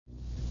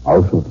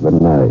Out of the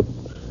night,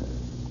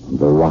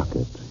 the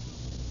rocket.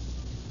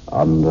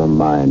 Under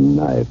my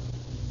knife,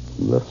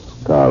 the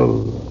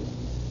skull.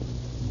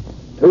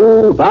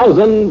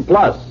 2,000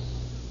 plus.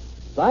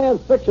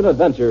 Science fiction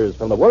adventures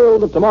from the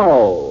world of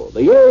tomorrow.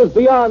 The years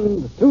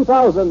beyond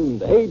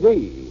 2000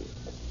 AD.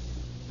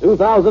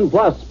 2000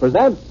 plus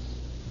presents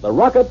The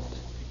Rocket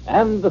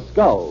and the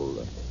Skull.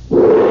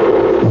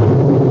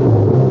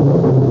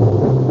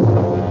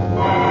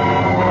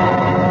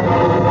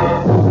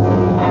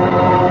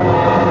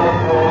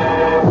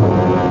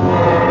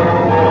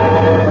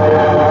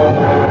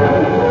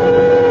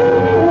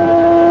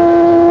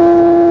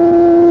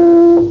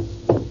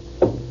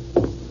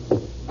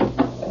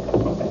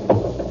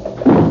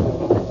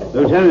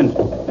 Lieutenant,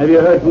 have you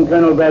heard from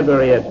Colonel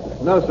Bradbury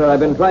yet? No, sir. I've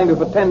been trying to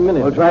for 10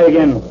 minutes. We'll try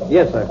again.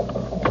 Yes, sir.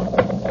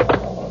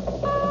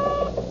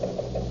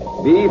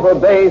 B for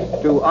base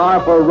to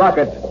R for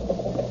rocket.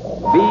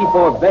 B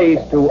for base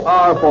to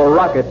R for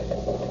rocket.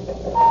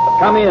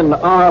 Come in,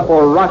 R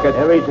for rocket.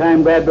 Every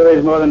time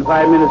Bradbury's more than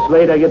 5 minutes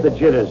late, I get the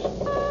jitters.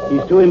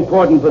 He's too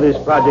important for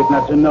this project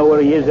not to know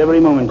where he is every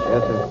moment.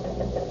 Yes,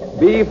 sir.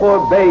 B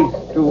for base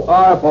to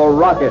R for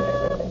rocket.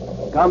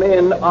 Come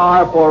in,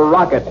 R for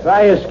rocket.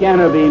 Try a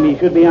scanner beam. He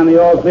should be on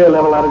the all-clear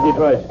level out of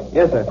Detroit.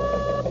 Yes, sir.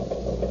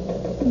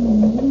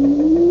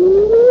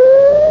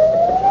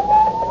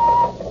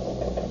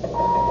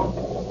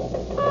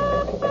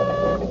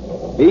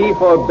 B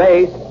for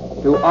base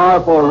to R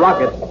for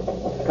rocket.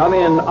 Come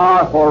in,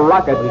 R for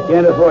rocket. We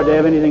can't afford to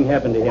have anything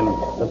happen to him.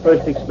 The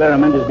first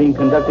experiment is being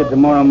conducted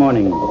tomorrow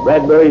morning.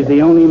 Bradbury's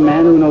the only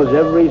man who knows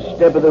every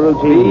step of the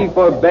routine. B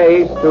for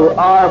base to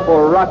R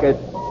for rocket.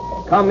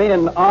 Come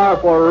in, R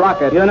for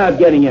rocket. You're not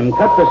getting him.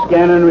 Cut the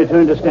scanner and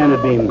return to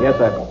standard beam. Yes,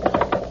 sir.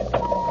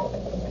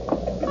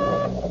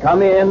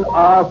 Come in,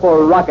 R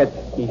for rocket.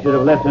 He should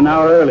have left an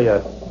hour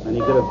earlier, and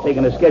he could have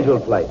taken a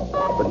scheduled flight.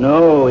 But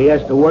no, he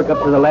has to work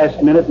up to the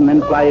last minute and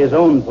then fly his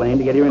own plane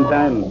to get here in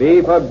time.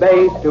 B for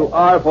base to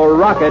R for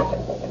rocket.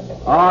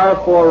 R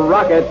for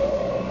rocket.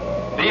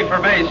 B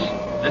for base.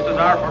 This is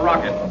R for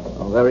rocket.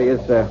 Oh, there he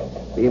is, sir.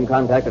 Beam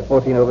contact at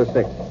 14 over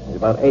 6. He's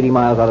about 80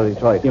 miles out of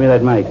Detroit. Give me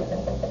that mic.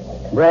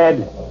 Brad,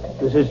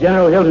 this is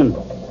General Hilton.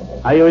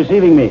 Are you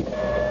receiving me?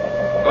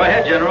 Go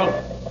ahead, General.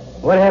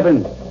 What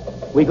happened?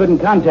 We couldn't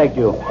contact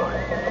you.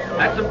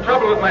 Had some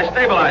trouble with my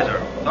stabilizer.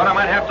 Thought I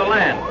might have to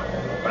land.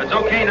 But it's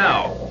okay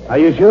now. Are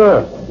you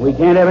sure? We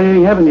can't have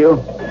anything happen to you.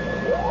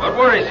 Don't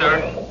worry,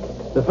 sir.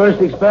 The first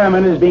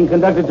experiment is being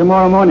conducted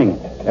tomorrow morning.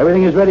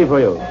 Everything is ready for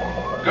you.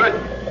 Good.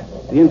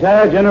 The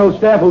entire general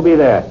staff will be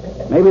there.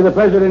 Maybe the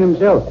president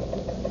himself.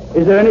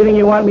 Is there anything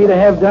you want me to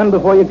have done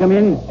before you come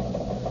in?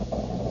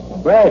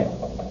 Brad,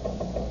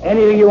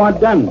 anything you want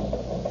done?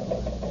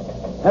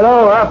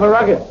 Hello, R for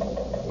rocket.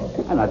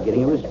 I'm not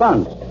getting a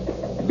response.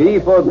 B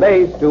for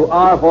base to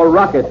R for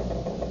rocket.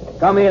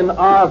 Come in,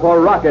 R for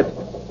rocket.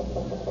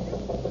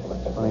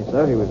 Funny,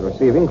 sir. He was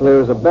receiving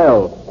clear as a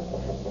bell.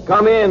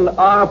 Come in,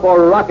 R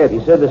for rocket.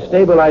 He said the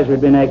stabilizer had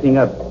been acting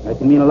up. That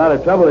can mean a lot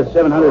of trouble at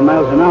 700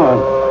 miles an hour.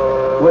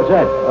 What's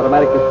that?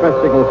 Automatic distress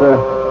signal, sir.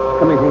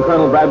 Coming from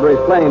Colonel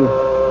Bradbury's plane.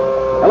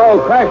 Hello,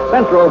 Crash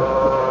Central.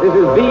 This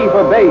is B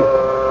for base.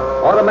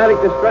 Automatic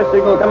distress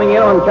signal coming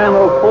in on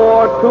channel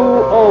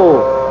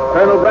 420.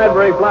 Colonel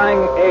Bradbury flying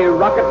a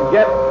rocket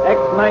jet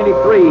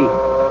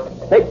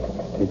X-93. Take.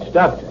 It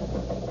stopped.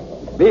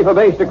 B for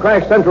base to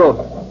Crash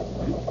Central.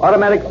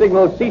 Automatic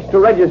signal cease to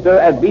register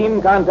at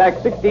beam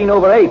contact 16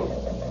 over 8.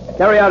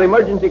 Carry out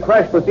emergency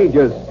crash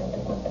procedures.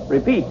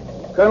 Repeat.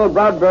 Colonel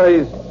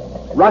Bradbury's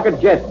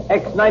rocket jet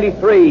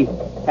X-93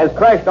 has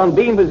crashed on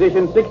beam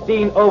position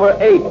 16 over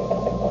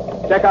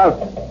 8. Check out.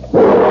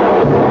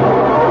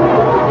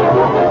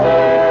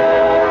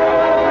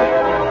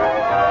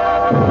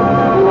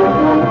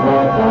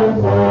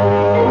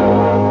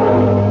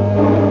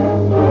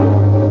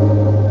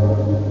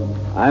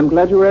 I'm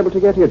glad you were able to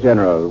get here,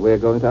 General. We're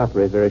going to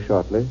operate very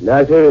shortly.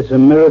 Doctor, it's a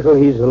miracle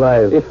he's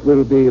alive. It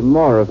will be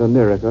more of a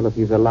miracle if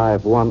he's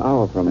alive 1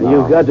 hour from now.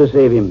 You've got to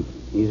save him.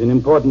 He's an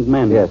important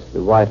man. Yes,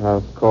 the White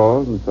House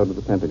called, and so did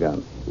the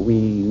Pentagon. We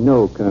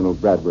know Colonel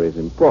Bradbury is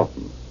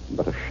important,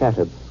 but a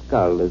shattered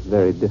skull is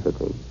very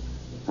difficult.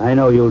 I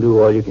know you'll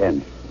do all you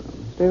can.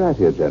 Stay right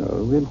here,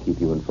 General. We'll keep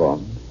you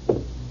informed.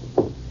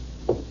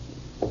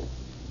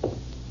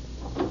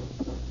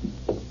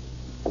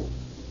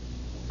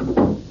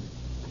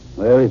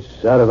 Well,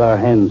 it's out of our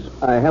hands.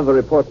 I have a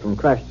report from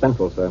Crash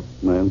Central, sir.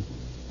 Well,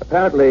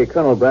 Apparently,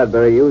 Colonel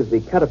Bradbury used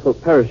the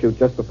catapult parachute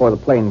just before the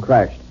plane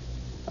crashed.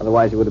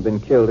 Otherwise, he would have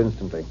been killed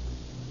instantly.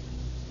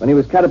 When he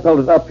was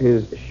catapulted up,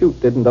 his chute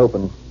didn't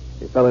open.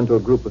 He fell into a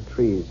group of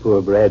trees.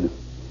 poor Brad.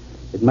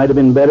 It might have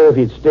been better if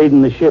he'd stayed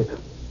in the ship.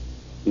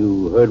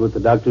 You heard what the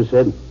doctor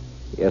said?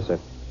 Yes, sir.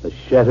 The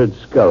shattered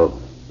skull.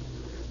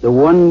 The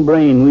one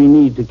brain we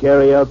need to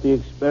carry out the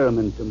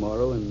experiment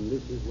tomorrow, and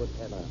this is what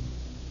happened.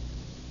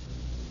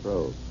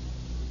 Probe.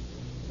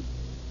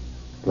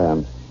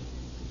 Clamp.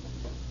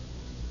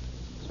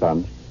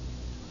 Sponge.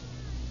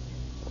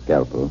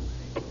 Scalpel.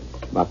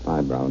 Mark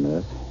my brow,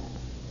 nurse.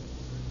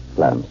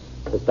 Clamps.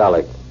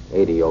 Systolic,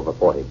 80 over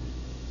 40.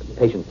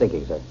 Patient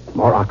thinking, sir.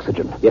 More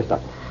oxygen. Yes,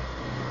 Doctor.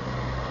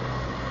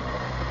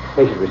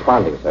 Patient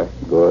responding, sir.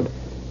 Good.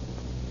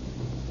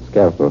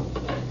 Scalpel.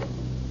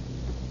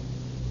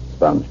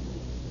 Sponge.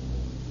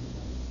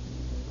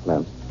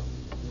 Clamps.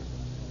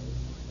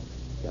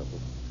 Scalpel.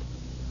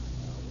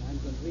 I'm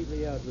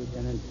completely out,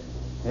 Lieutenant.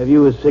 Have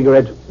you a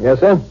cigarette?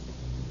 Yes, sir.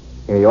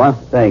 Here you are.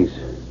 Thanks.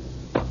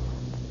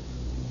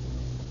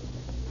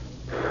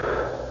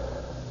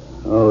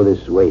 Oh,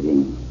 this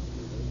waiting.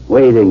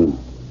 Waiting.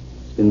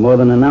 It's been more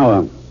than an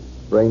hour.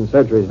 Brain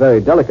surgery is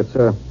very delicate,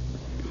 sir.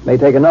 May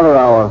take another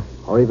hour,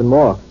 or even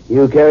more.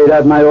 You carried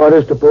out my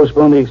orders to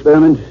postpone the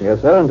experiment?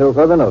 Yes, sir, until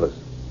further notice.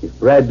 If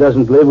Brad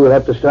doesn't live, we'll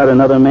have to start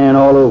another man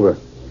all over.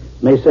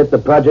 May set the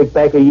project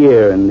back a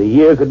year, and the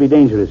year could be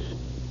dangerous.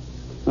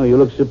 Oh, you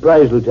look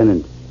surprised,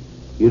 Lieutenant.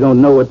 You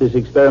don't know what this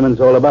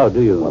experiment's all about,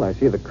 do you? Well, I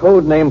see the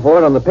code name for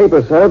it on the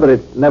paper, sir, but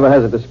it never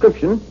has a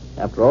description.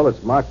 After all,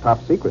 it's marked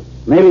top secret.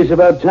 Maybe it's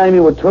about time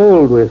you were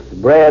told.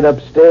 With Brad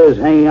upstairs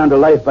hanging on to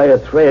life by a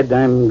thread,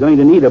 I'm going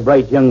to need a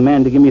bright young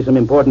man to give me some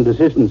important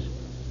assistance.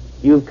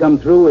 You've come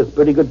through with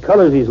pretty good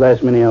colors these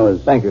last many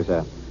hours. Thank you,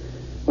 sir.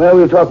 Well,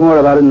 we'll talk more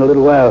about it in a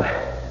little while.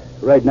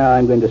 Right now,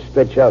 I'm going to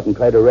stretch out and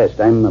try to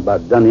rest. I'm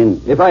about done in.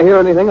 If I hear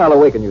anything, I'll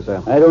awaken you,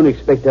 sir. I don't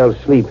expect I'll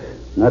sleep.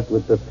 Not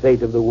with the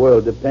fate of the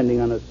world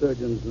depending on a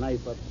surgeon's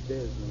knife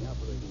upstairs in the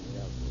operating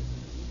theater.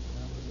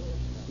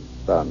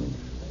 Sponge.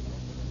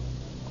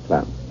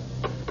 Clamp.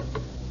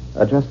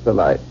 Adjust the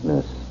light,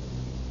 nurse.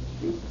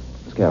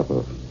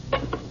 Scalpel.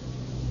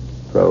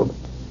 Probe.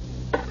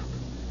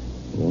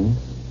 Yes,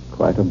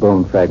 quite a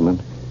bone fragment.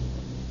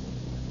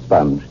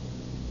 Sponge.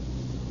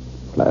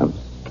 Clamps.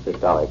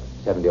 Systolic,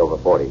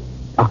 70/40.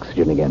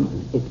 Oxygen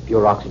again. It's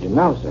pure oxygen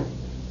now, sir.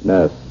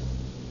 Nurse,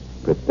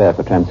 prepare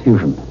for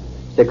transfusion.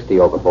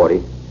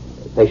 60/40.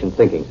 Patient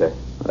thinking, sir.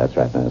 That's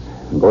right, nurse.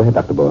 Go ahead,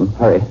 Dr. Bowen.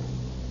 Hurry.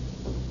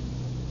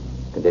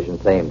 Condition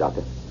same,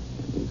 Doctor.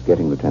 He's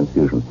getting the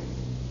transfusion.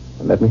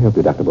 And let me help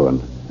you, Dr.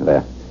 Bowen.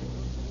 There.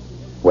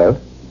 Well?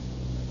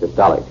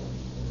 Systolic,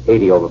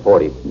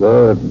 80/40.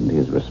 Good.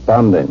 He's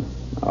responding.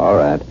 All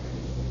right.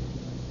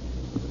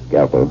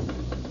 Scalpel.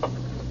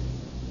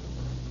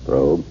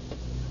 Probe.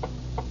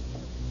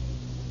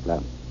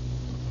 Clamp.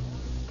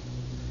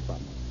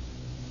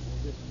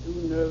 Just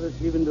too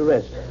nervous even to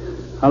rest.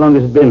 How long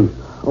has it been?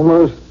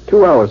 Almost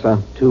 2 hours, sir.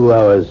 2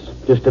 hours.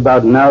 Just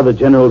about now, the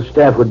general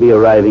staff would be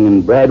arriving,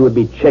 and Brad would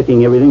be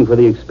checking everything for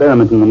the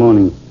experiment in the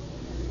morning.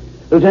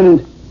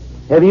 Lieutenant,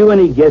 have you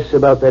any guess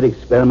about that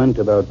experiment,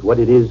 about what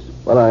it is?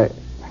 Well,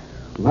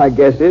 my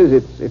guess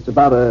is it's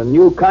about a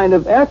new kind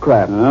of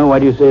aircraft. Oh, why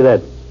do you say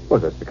that?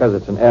 Well, just because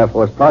it's an Air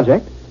Force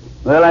project.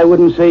 Well, I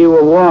wouldn't say you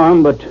were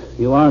warm, but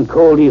you aren't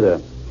cold either.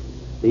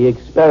 The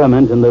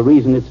experiment and the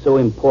reason it's so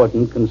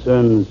important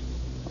concerns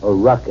a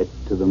rocket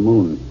to the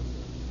moon.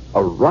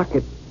 A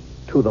rocket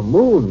to the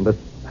moon? But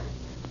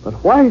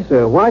why,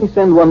 sir? Why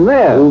send one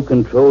there? Who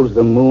controls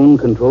the moon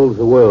controls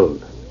the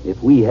world.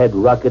 If we had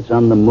rockets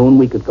on the moon,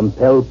 we could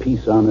compel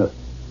peace on Earth.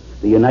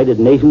 The United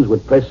Nations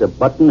would press a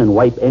button and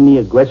wipe any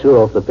aggressor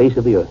off the face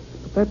of the Earth.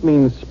 But that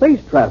means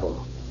space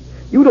travel.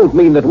 You don't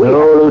mean that we...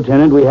 No,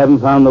 Lieutenant, we haven't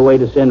found the way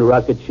to send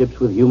rocket ships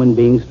with human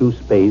beings through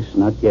space,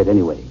 not yet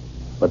anyway.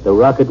 But the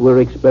rocket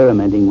we're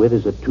experimenting with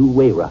is a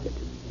two-way rocket.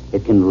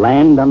 It can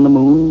land on the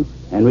moon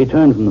and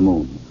return from the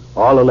moon,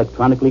 all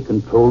electronically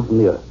controlled from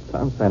the Earth.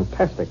 Sounds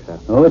fantastic, sir.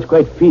 Oh, it's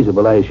quite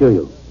feasible, I assure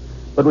you.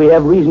 But we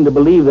have reason to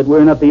believe that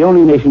we're not the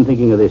only nation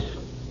thinking of this.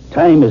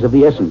 Time is of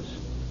the essence.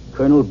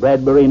 Colonel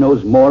Bradbury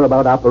knows more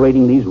about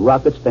operating these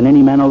rockets than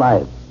any man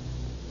alive.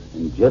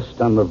 And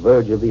just on the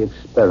verge of the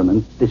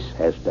experiment, this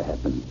has to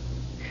happen.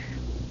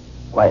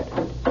 Shh. Quiet.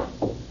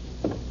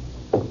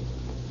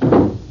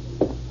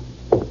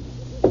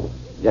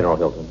 General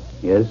Hilton.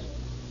 Yes?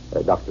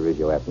 Dr.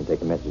 Riggio asked me to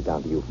take a message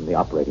down to you from the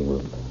operating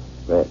room.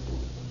 Brad.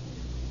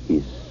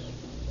 He's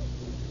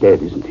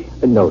dead, isn't he?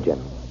 No,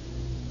 General.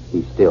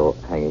 He's still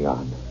hanging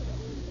on.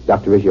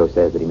 Dr. Riggio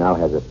says that he now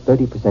has a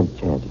 30%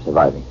 chance of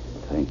surviving.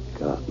 Thank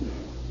God.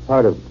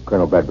 Part of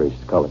Colonel Bradbury's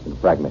skull has been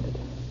fragmented.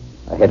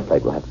 A head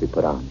plate will have to be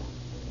put on.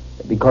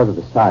 Because of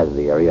the size of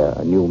the area,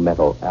 a new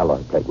metal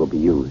alloy plate will be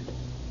used.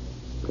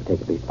 It'll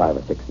take at least 5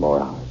 or 6 more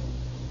hours.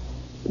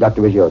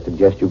 Dr. Riggio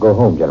suggests you go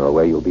home, General,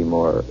 where you'll be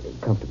more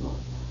comfortable.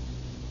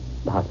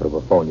 The hospital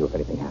will phone you if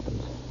anything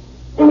happens.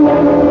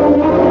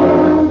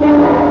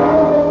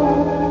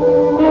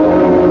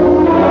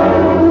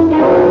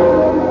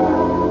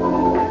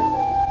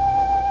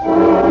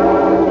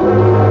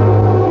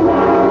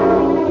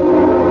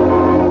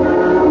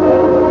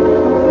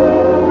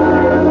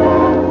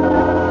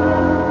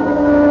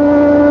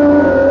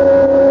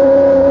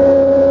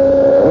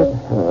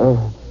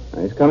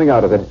 He's coming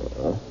out of it.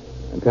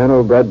 And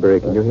Colonel Bradbury,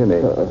 can you hear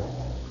me?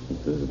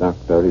 This is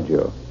Dr.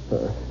 Riggio.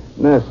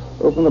 Nurse,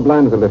 open the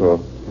blinds a little.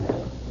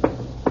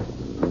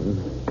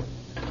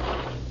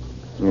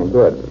 Oh,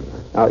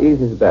 good. Now ease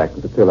his back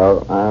with the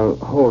pillow. I'll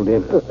hold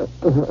him.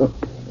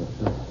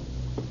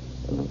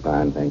 I'm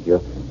fine, thank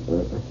you.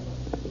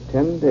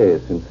 10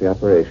 days since the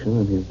operation,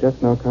 and he's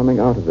just now coming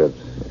out of it.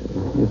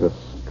 He's a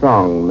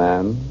strong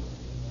man,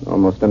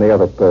 Almost any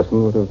other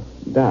person would have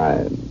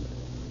died.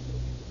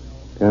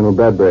 Colonel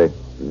Bradbury.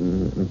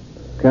 Mm-hmm.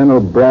 Colonel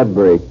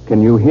Bradbury,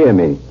 can you hear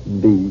me?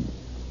 The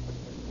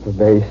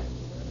base.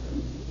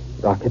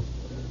 Rocket.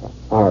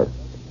 R.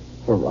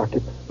 For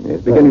rocket.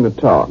 He's beginning to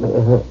talk.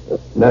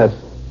 Nurse,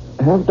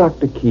 have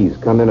Dr. Keyes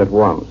come in at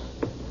once.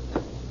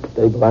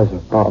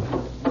 Stabilizer off.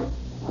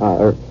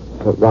 R.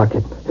 For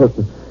rocket.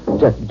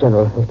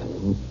 General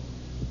Hilton.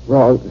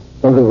 Wrong.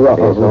 Something wrong.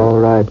 It's all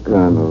right,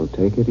 Colonel.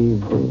 Take it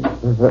easy.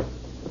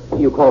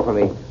 You called for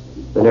me.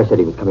 The nurse said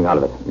he was coming out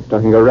of it. He's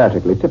talking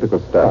erratically. Typical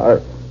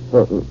stuff.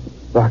 For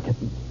rocket.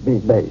 B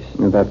base.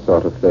 That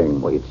sort of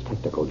thing. Well, it's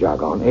technical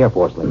jargon. Air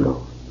Force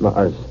lingo.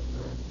 Mars.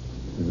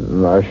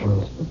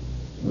 Martians.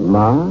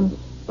 Mars?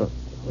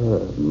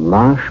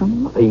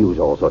 Martian? They use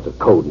all sorts of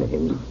code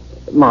names.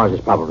 Mars is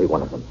probably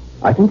one of them.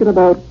 I think in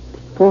about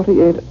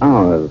 48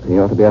 hours he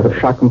ought to be out of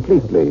shock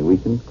completely. We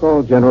can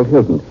call General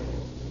Hilton.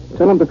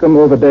 Tell him to come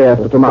over day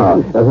after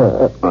tomorrow.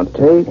 Now,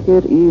 take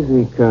it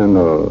easy,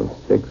 Colonel.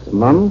 6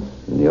 months,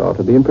 and you ought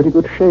to be in pretty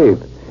good shape.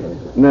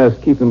 Nurse,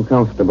 keep him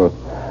comfortable.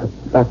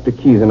 Dr.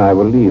 Keyes and I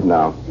will leave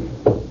now.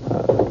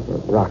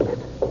 Rocket.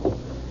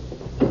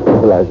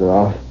 Stabilizer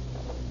off.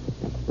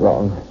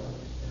 Wrong.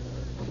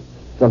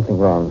 Something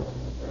wrong.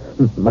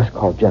 Must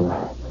call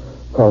General.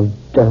 Call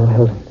General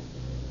Hilton.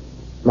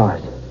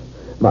 Mars.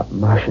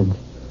 Martians.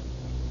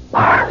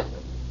 Mars.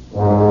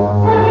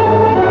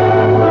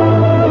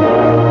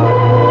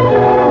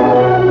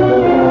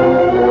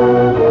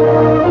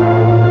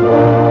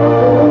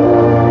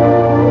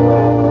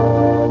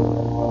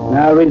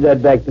 Now read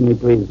that back to me,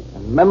 please.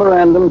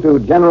 Memorandum to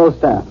General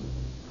Staff.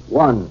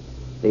 1.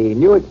 The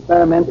new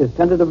experiment is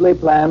tentatively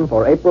planned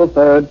for April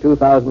 3rd,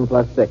 2000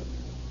 plus 6.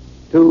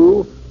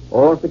 2.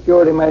 All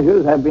security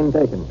measures have been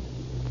taken.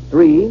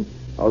 3.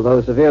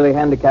 Although severely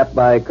handicapped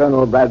by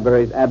Colonel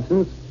Bradbury's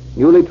absence,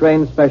 newly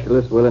trained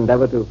specialists will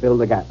endeavor to fill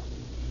the gaps.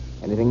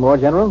 Anything more,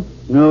 General?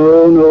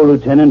 No,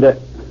 Lieutenant.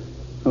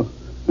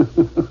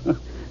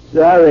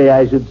 Sorry,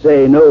 I should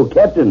say no,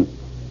 Captain.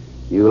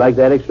 You like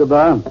that extra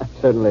bar? I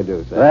certainly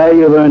do, sir. Well,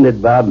 you've earned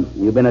it, Bob.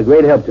 You've been a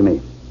great help to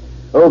me.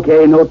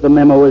 Okay, note the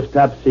memo is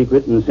top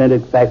secret and send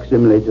it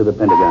facsimile to the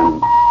Pentagon.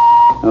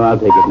 Oh, I'll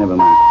take it. Never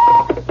mind.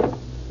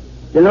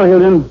 General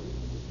Hilton.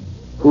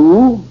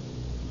 Who?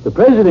 The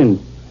President.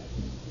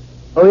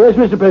 Oh, yes,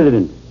 Mr.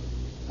 President.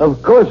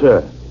 Of course,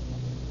 sir.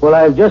 Well,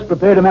 I've just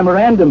prepared a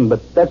memorandum,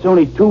 but that's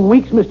only 2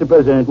 weeks, Mr.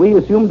 President. We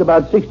assumed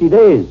about 60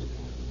 days.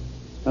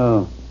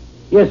 Oh.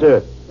 Yes,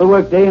 sir. We'll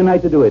work day and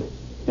night to do it.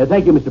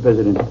 Thank you, Mr.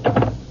 President.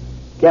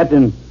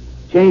 Captain,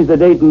 change the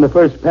date in the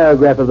first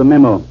paragraph of the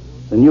memo.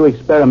 The new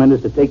experiment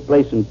is to take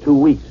place in 2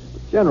 weeks.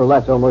 General,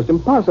 that's almost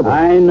impossible.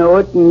 I know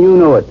it and you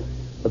know it.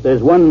 But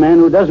there's one man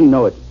who doesn't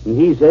know it, and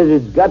he says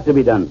it's got to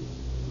be done.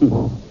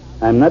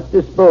 I'm not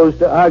disposed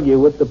to argue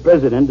with the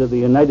President of the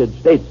United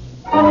States.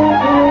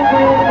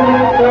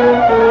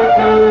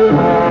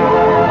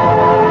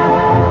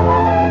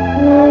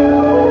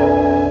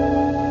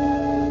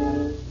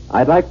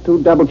 I'd like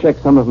to double-check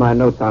some of my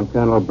notes on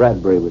Colonel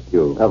Bradbury with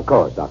you. Of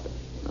course, Doctor.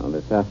 Now,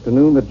 this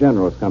afternoon, the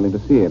General's coming to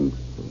see him.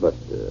 But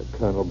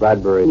Colonel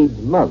Bradbury needs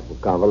months of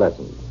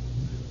convalescence.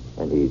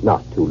 And he's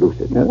not too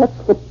lucid. Now,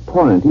 that's the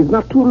point. He's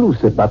not too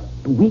lucid, but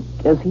weak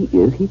as he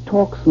is, he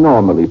talks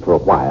normally for a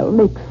while,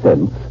 makes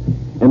sense,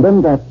 and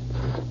then that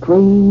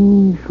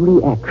strange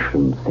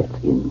reaction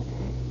sets in.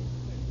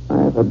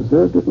 I've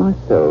observed it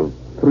myself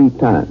 3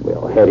 times.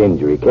 Well, head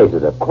injury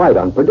cases are quite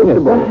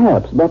unpredictable. Yes,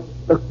 perhaps, but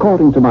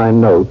according to my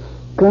notes,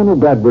 Colonel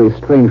Bradbury's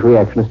strange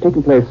reaction has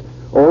taken place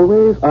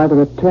always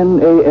either at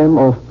 10 a.m.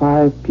 or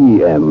 5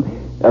 p.m.,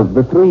 Of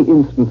the 3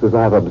 instances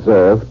I've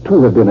observed,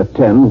 2 have been at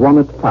 10, 1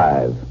 at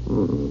 5.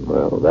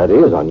 Well, that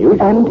is unusual.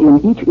 And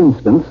in each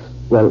instance,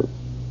 well,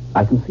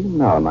 I can see him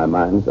now in my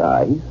mind's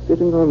eye. He's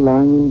sitting or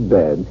lying in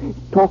bed,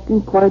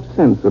 talking quite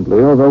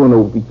sensibly, although in a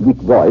weak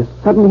voice.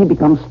 Suddenly he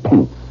becomes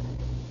tense.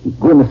 He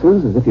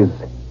grimaces as if his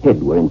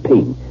head were in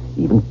pain.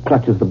 He even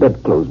clutches the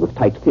bedclothes with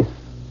tight fists.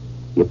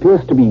 He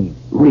appears to be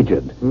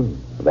rigid.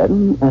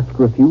 Then,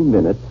 after a few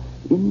minutes,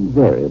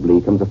 invariably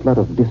comes a flood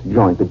of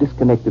disjointed,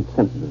 disconnected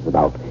sentences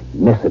about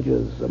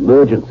messages,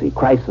 emergency,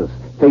 crisis,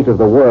 fate of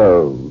the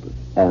world,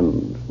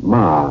 and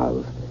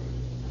Mars.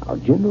 Now,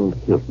 General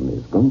Hilton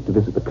is going to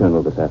visit the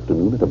Colonel this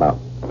afternoon at about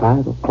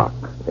 5 o'clock.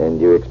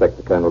 And you expect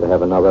the Colonel to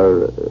have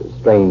another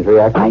strange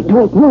reaction? I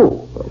don't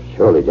know. Well,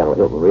 surely General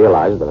Hilton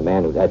realizes that a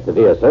man who's had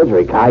severe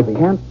surgery I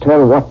can't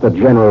tell what the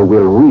General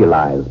will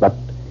realize, but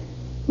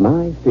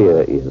my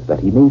fear is that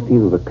he may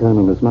feel the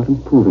Colonel is not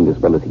improving as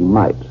well as he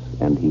might,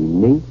 and he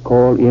may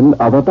call in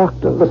other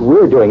doctors. But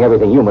we're doing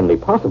everything humanly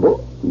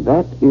possible.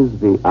 That is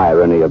the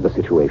irony of the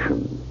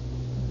situation.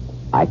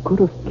 I could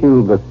have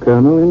killed the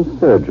Colonel in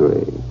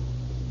surgery.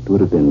 It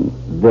would have been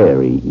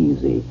very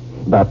easy.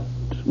 But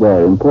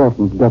where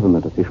important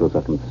government officials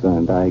are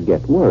concerned, I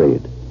get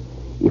worried.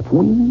 If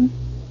we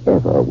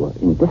ever were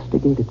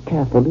investigated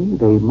carefully,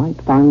 they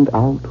might find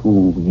out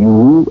who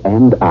you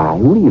and I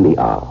really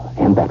are.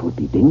 And that would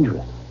be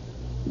dangerous.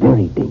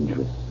 Very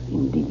dangerous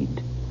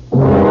indeed.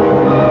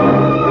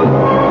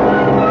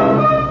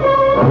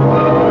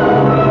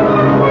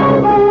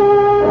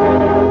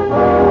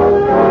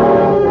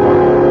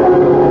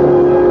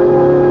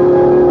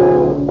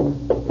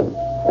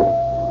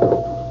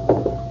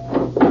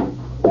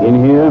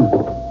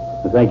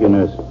 Thank you,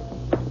 nurse.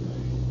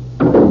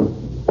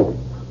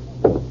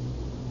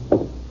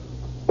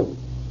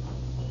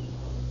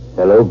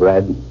 Hello,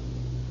 Brad.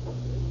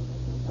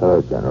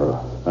 Hello,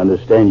 General.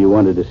 Understand you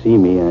wanted to see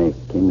me. I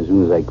came as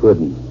soon as I could.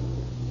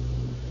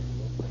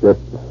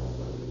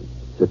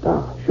 Sit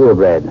down. Sure,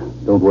 Brad.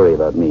 Don't worry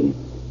about me.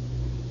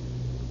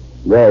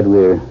 Brad,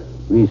 we're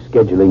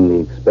rescheduling the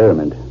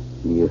experiment.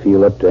 Do you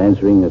feel up to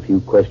answering a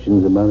few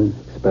questions about it?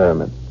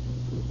 Experiment.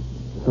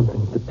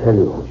 Something to tell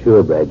you.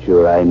 Sure, Brad,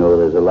 sure. I know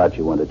there's a lot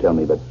you want to tell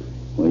me, but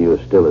well, you're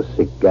still a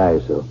sick guy,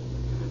 so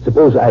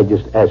suppose I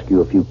just ask you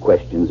a few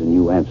questions and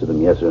you answer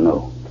them yes or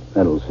no.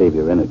 That'll save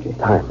your energy.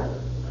 Time.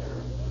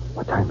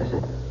 What time is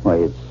it? Why,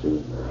 it's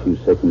a few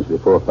seconds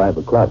before 5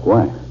 o'clock.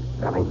 Why?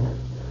 Coming.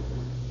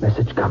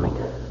 Message coming.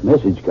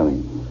 Message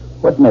coming.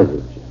 What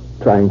message?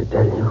 Trying to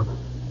tell you.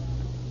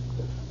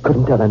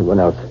 Couldn't tell anyone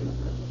else.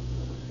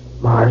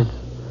 Mars.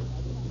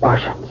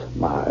 Martians.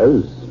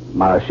 Mars?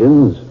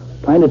 Martians?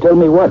 Trying to tell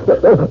me what?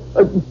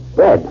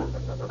 Brad,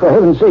 for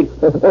heaven's sake,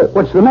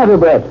 what's the matter,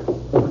 Brad?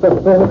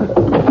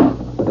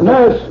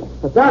 Nurse!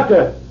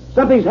 Doctor!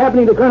 Something's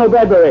happening to Colonel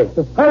Bradbury.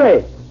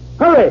 Hurry!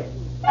 Hurry!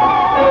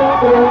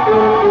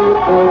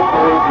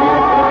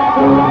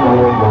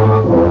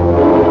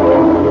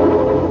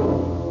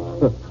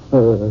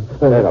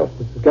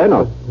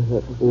 Colonel.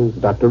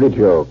 Dr.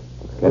 Riggio,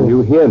 can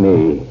you hear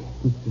me?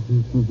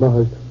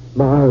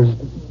 Mars.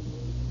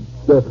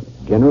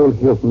 General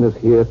Hilton is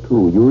here,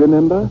 too. You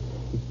remember?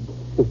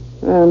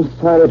 I'm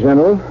sorry,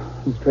 General.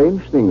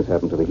 Strange things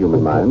happen to the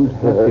human mind.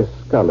 His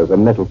skull is a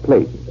metal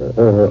plate.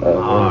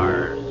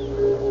 Mars.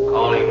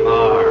 Calling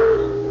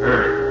Mars.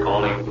 Earth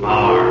calling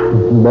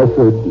Mars.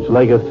 Message. It's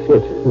like a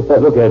fit.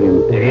 Look at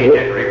him.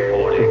 Agent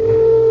reporting.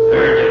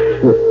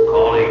 Urgent.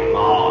 Calling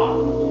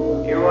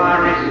Mars. You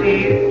are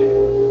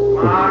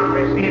received. Mars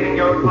receiving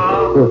your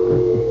call.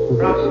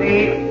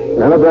 Proceed.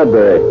 Colonel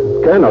Bradbury.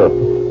 Colonel.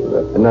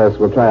 The nurse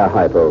will try a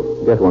hypo.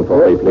 Get one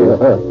for me, please.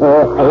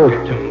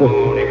 Rocket to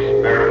moon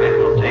experiment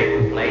will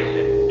take place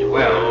in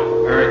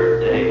 12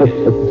 Earth days.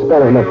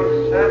 Experiment. Are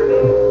you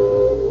certain?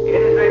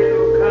 Insight to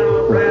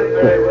Colonel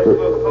Bradbury was to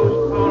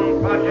postpone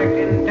project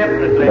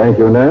indefinitely. Thank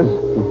you, nurse.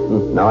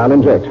 Now I'll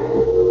inject.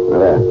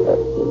 There.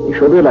 You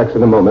should relax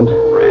in a moment.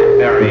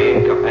 Bradbury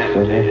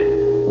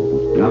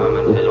incapacitated.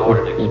 Government has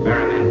ordered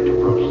experiment to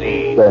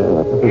proceed.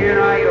 Here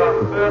are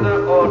your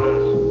further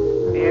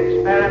orders. The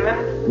experiment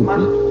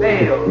must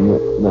fail.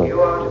 No. You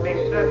are to be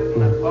certain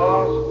that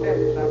all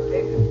steps are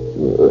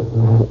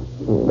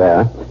taken.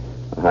 There.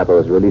 The hypo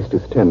has released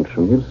his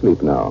tension. He'll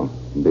sleep now.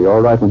 He'll be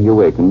all right when he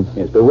awakens.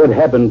 Yes, but what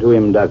happened to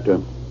him, Doctor?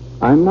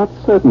 I'm not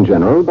certain,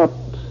 General, but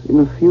in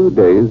a few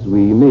days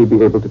we may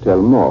be able to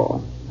tell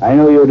more. I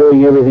know you're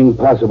doing everything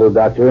possible,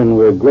 Doctor, and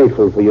we're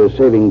grateful for your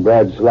saving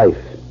Brad's life.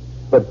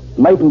 But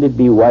mightn't it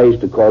be wise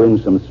to call in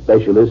some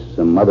specialists,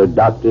 some other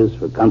doctors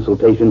for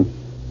consultation?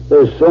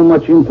 There's so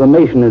much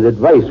information and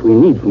advice we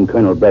need from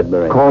Colonel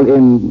Bradbury. Call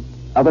in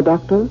other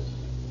doctors?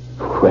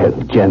 Well,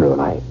 General,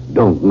 I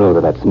don't know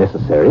that that's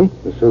necessary.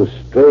 It was so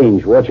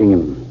strange watching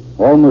him,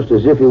 almost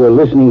as if he were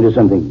listening to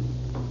something.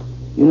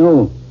 You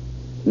know,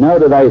 now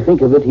that I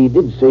think of it, he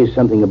did say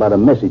something about a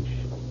message.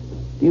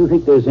 Do you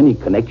think there's any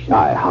connection?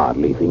 I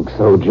hardly think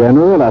so,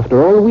 General.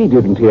 After all, we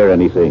didn't hear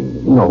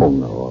anything.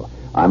 No.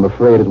 I'm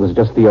afraid it was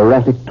just the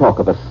erratic talk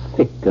of a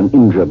sick and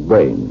injured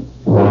brain.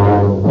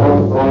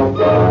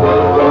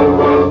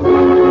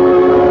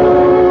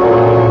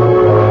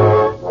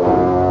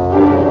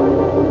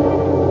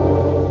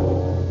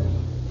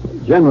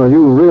 General,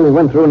 you really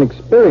went through an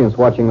experience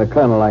watching the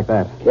colonel like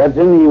that.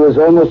 Captain, he was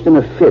almost in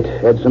a fit.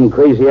 Had some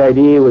crazy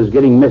idea he was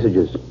getting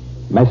messages.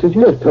 Messages?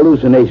 Just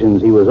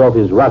hallucinations. He was off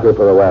his rocker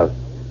for a while.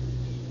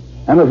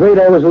 I'm afraid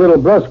I was a little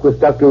brusque with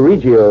Dr.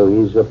 Riggio.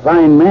 He's a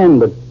fine man,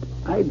 but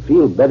I'd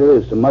feel better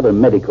if some other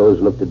medicos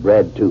looked at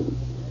Brad, too.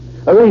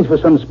 Arrange for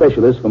some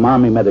specialist from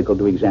Army Medical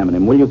to examine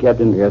him, will you,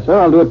 Captain? Yes, sir.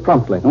 I'll do it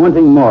promptly. And one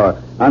thing more.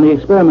 On the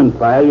experiment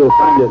file, you'll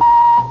find it.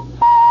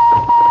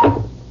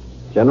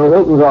 General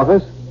Hilton's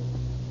office.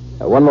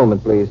 One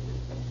moment, please.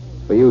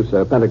 For you,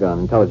 sir. Pentagon,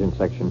 Intelligence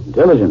Section.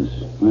 Intelligence?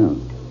 Well.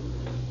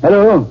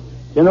 Hello,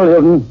 General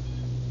Hilton.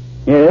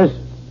 Yes?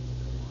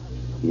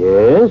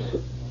 Yes?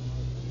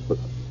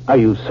 Are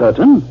you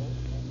certain?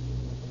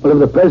 Well, have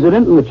the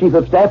President and the Chief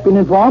of Staff been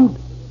informed?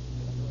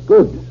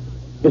 Good.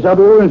 Yes, I'll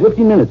be over in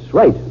 15 minutes.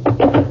 Right.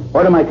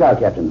 Order my car,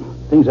 Captain.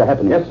 Things are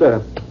happening. Yes,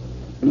 sir.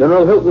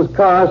 General Hilton's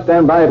car,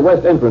 stand by at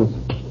west entrance.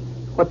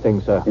 What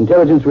thing, sir?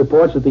 Intelligence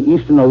reports that the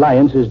Eastern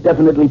Alliance is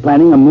definitely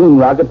planning a moon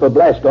rocket for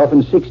blastoff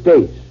in 6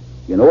 days.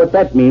 You know what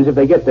that means if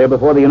they get there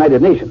before the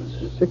United Nations.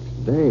 6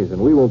 days, and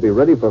we won't be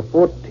ready for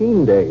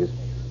 14 days.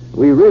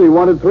 We really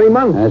wanted 3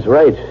 months. That's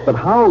right. But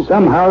how...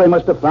 Somehow they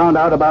must have found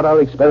out about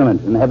our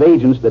experiment and have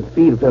agents that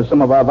feed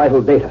some of our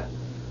vital data.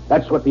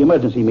 That's what the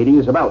emergency meeting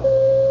is about.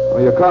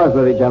 Well, your car's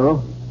ready,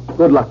 General.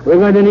 Good luck. We're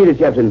going to need it,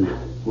 Captain.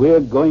 We're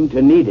going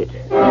to need it.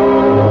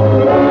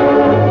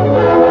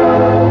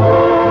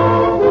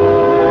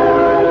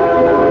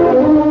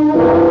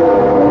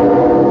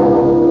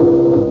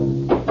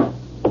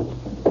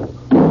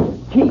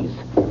 Keyes.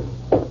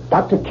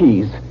 Dr.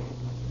 Keyes.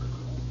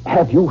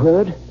 Have you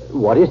heard?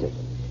 What is it?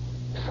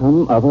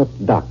 Some other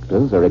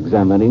doctors are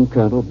examining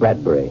Colonel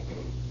Bradbury.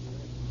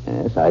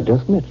 Yes, I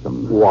just met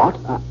them. What?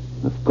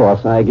 Of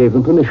course, I gave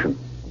them permission.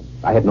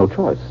 I had no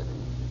choice.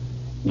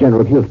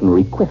 General Hilton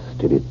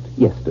requested it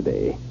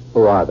yesterday.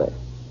 Who are they?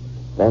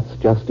 That's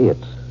just it.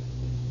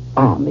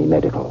 Army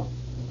medical.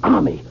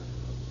 Army.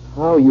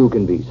 How you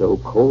can be so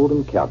cold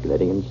and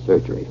calculating in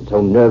surgery and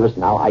so nervous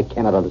now, I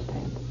cannot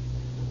understand.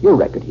 Your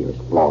record here is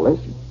flawless.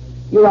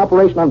 Your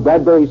operation on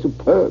Bradbury is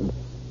superb.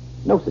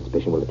 No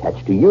suspicion will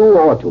attach to you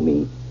or to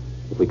me.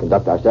 If we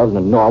conduct ourselves in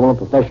a normal and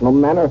professional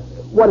manner,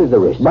 what is the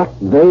risk? But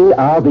they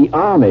are the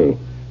Army.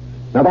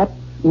 Now, that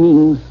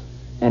means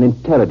an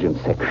intelligence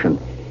section.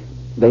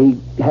 They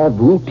have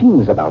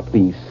routines about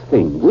these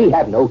things. We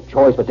have no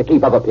choice but to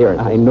keep up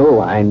appearances. I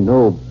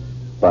know.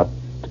 But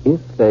if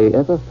they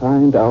ever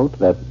find out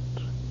that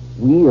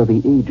we are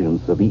the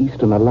agents of the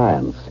Eastern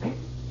Alliance,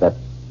 that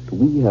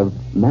we have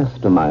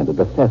masterminded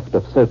the theft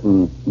of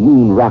certain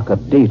moon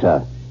rocket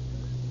data,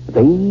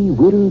 they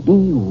will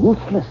be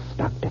ruthless,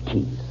 Dr.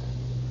 Keyes.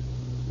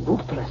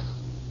 Ruthless.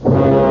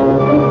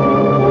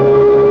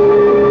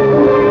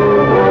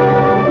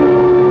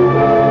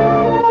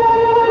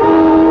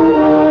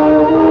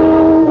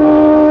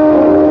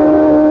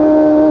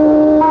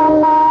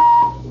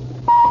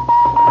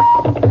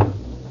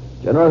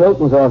 General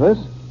Hilton's office.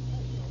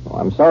 Oh,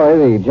 I'm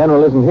sorry, the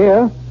general isn't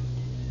here.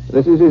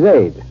 This is his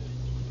aide.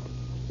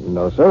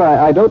 No, sir,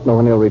 I don't know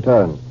when he'll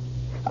return.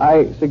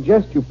 I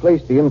suggest you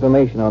place the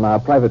information on our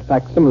private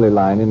facsimile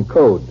line in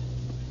code.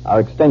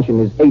 Our extension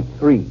is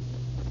 83.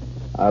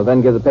 I'll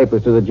then give the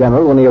papers to the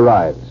general when he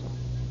arrives.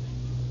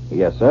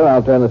 Yes, sir,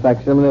 I'll turn the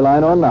facsimile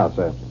line on now,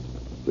 sir.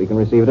 We can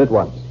receive it at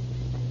once.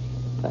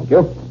 Thank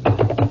you.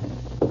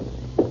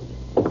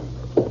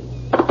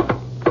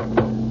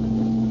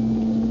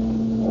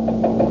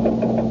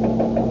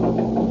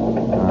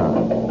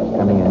 It's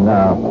coming in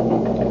now.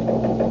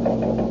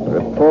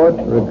 Report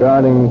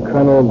regarding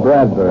Colonel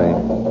Bradbury.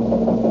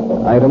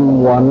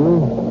 Item 1.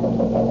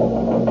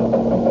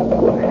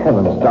 Good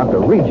heavens, Dr.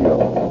 Reggio.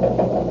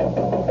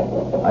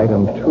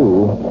 Item 2.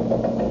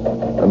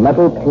 The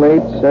metal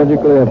plate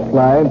surgically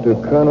applied to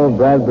Colonel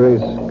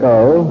Bradbury's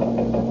skull.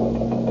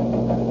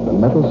 The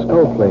metal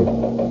skull plate.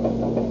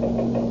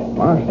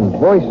 Martian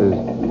voices.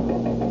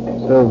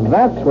 So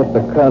that's what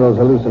the Colonel's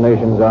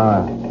hallucinations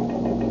are.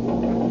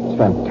 It's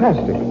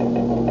fantastic.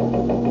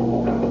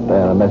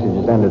 There, the message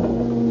is ended.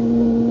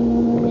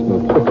 We must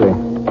move quickly.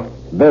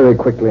 Very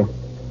quickly.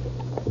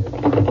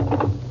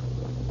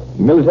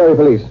 Military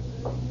police.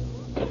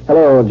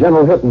 Hello,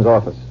 General Hilton's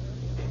office.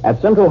 At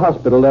Central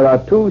Hospital, there are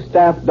 2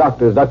 staff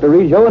doctors, Dr.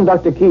 Reggio and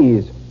Dr.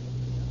 Keyes.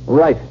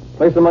 Right.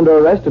 Place them under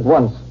arrest at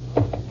once.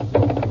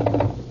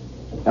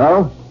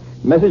 Hello?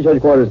 Message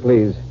headquarters,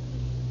 please.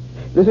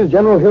 This is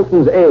General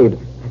Hilton's aide.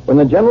 When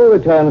the general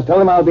returns, tell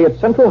him I'll be at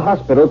Central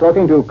Hospital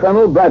talking to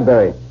Colonel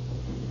Bradbury.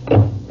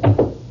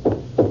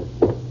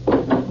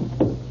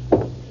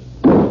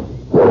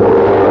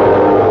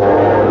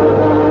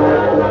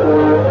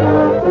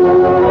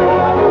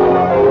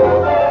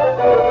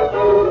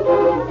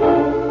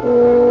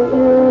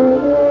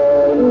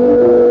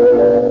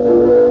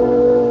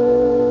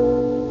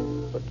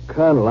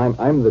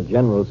 I'm the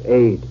general's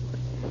aide.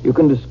 You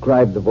can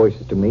describe the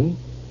voices to me.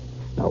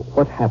 Now,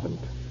 what happened?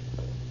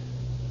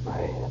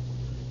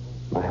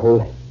 My whole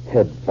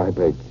head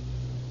vibrates.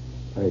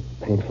 Very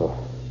painful.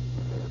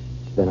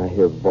 Then I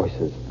hear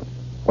voices.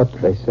 What do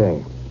they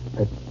say?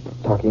 They're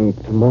talking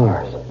to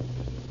Mars.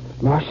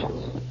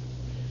 Martians.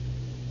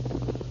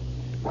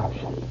 Well,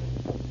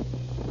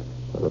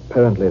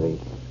 apparently the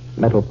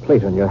metal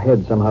plate on your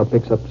head somehow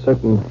picks up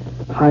certain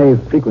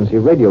high-frequency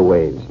radio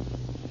waves.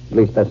 At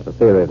least that's the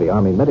theory of the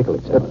Army medical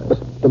examiners.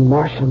 The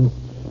Martians,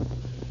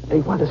 they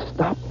want to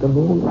stop the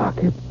moon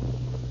rocket.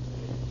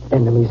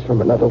 Enemies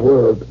from another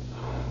world.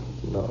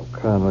 No,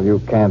 Colonel, you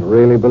can't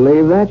really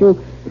believe that. You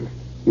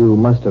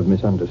must have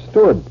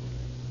misunderstood.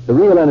 The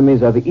real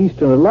enemies are the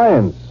Eastern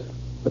Alliance,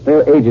 but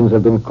their agents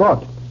have been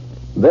caught.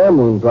 Their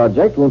moon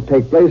project won't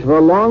take place for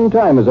a long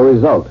time as a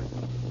result.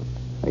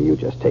 Now, you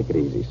just take it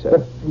easy,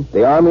 sir.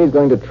 The Army is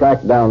going to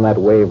track down that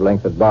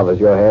wavelength that bothers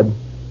your head.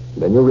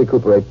 Then you'll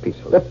recuperate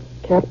peacefully.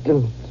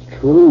 Captain, it's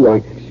true.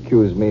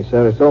 Excuse me,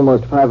 sir. It's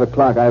almost 5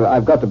 o'clock.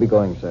 I've got to be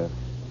going, sir.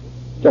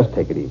 Just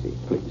take it easy,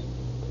 please.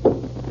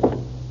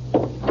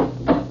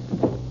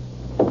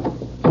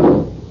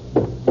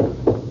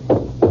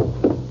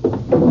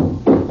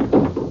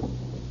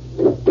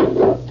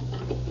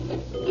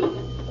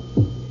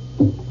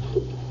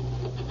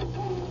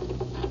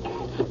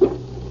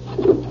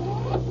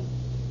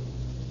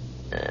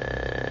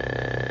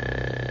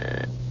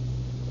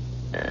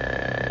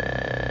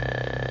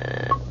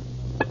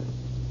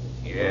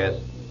 Yes.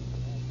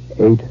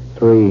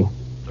 83.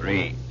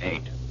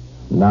 38.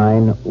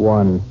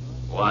 91.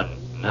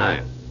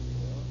 19.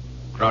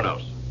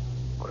 Kronos.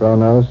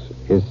 Kronos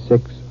is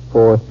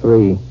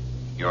 643.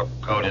 Your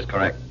code is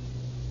correct.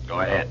 Go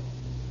ahead.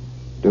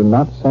 Do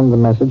not send the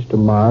message to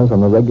Mars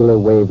on the regular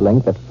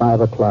wavelength at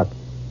 5 o'clock.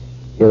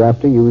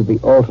 Hereafter, use the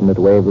alternate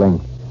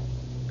wavelength.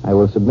 I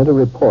will submit a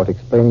report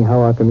explaining how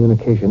our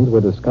communications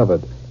were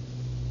discovered.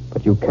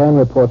 But you can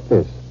report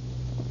this.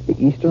 The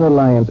Eastern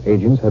Alliance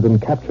agents have been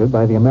captured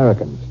by the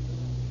Americans.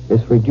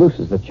 This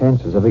reduces the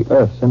chances of the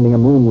Earth sending a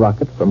moon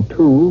rocket from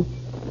 2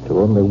 to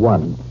only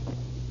 1.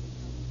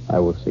 I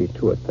will see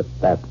to it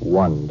that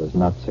 1 does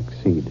not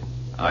succeed.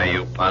 Are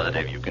you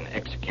positive you can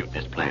execute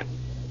this plan?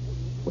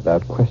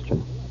 Without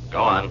question.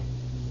 Go on.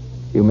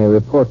 You may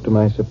report to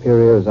my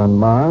superiors on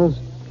Mars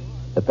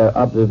that their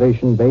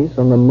observation base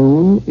on the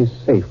moon is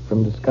safe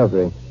from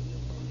discovery.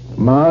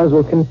 Mars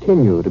will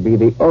continue to be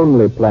the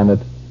only planet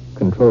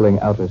controlling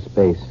outer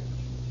space.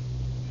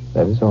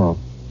 That is all.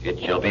 It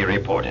shall be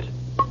reported.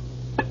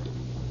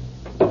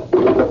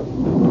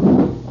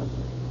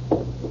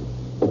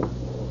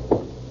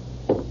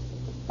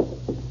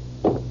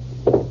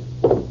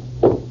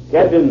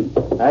 Captain,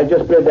 I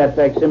just read that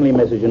facsimile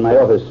message in my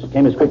office.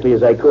 Came as quickly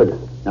as I could.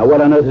 Now,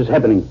 what on earth is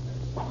happening?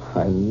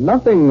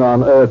 Nothing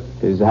on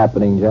Earth is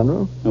happening,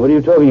 General. What are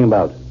you talking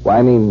about? Why,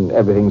 I mean,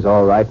 everything's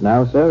all right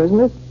now, sir, isn't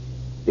it?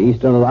 The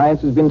Eastern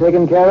Alliance has been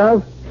taken care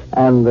of,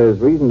 and there's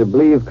reason to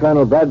believe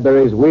Colonel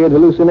Bradbury's weird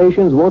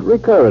hallucinations won't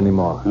recur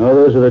anymore. Oh,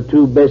 those are the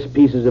 2 best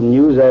pieces of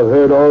news I've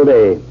heard all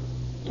day.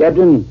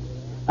 Captain,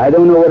 I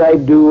don't know what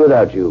I'd do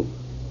without you.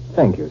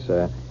 Thank you,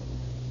 sir.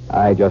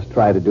 I just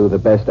try to do the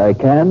best I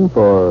can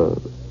for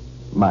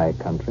my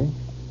country.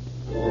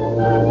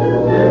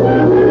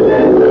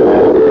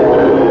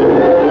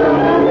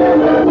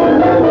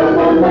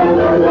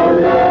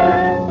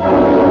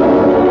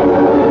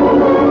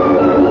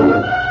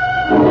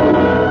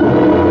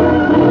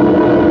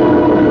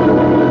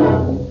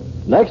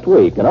 Next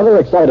week, another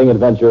exciting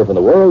adventure from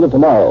the world of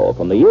tomorrow,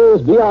 from the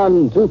years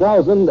beyond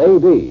 2000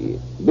 A.D.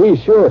 Be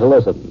sure to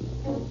listen.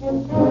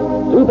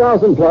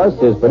 2000 Plus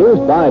is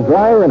produced by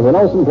Dreyer and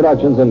Weenolsen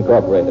Productions,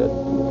 Incorporated.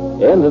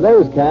 In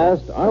today's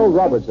cast, Arnold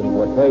Robertson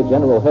portrayed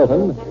General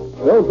Hilton,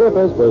 Bill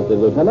Griffiths was the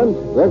lieutenant,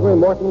 Gregory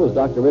Morton was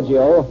Dr.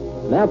 Riggio,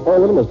 Nat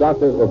Poland was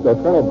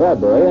Colonel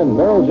Bradbury, and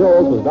Merrill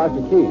Jones was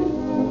Dr. Keene.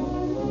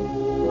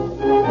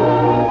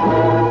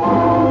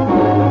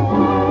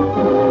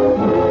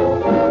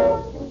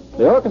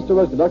 The orchestra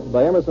was conducted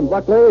by Emerson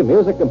Buckley,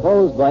 music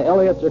composed by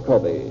Elliott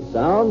Jacoby.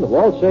 Sound,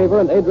 Walt Shaver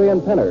and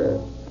Adrian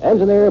Penner.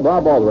 Engineer,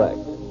 Bob Aldrich.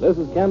 This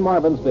is Ken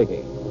Marvin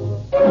speaking.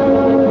 The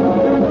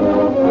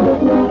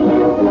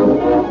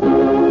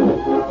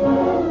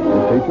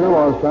teacher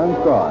was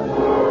transcribed.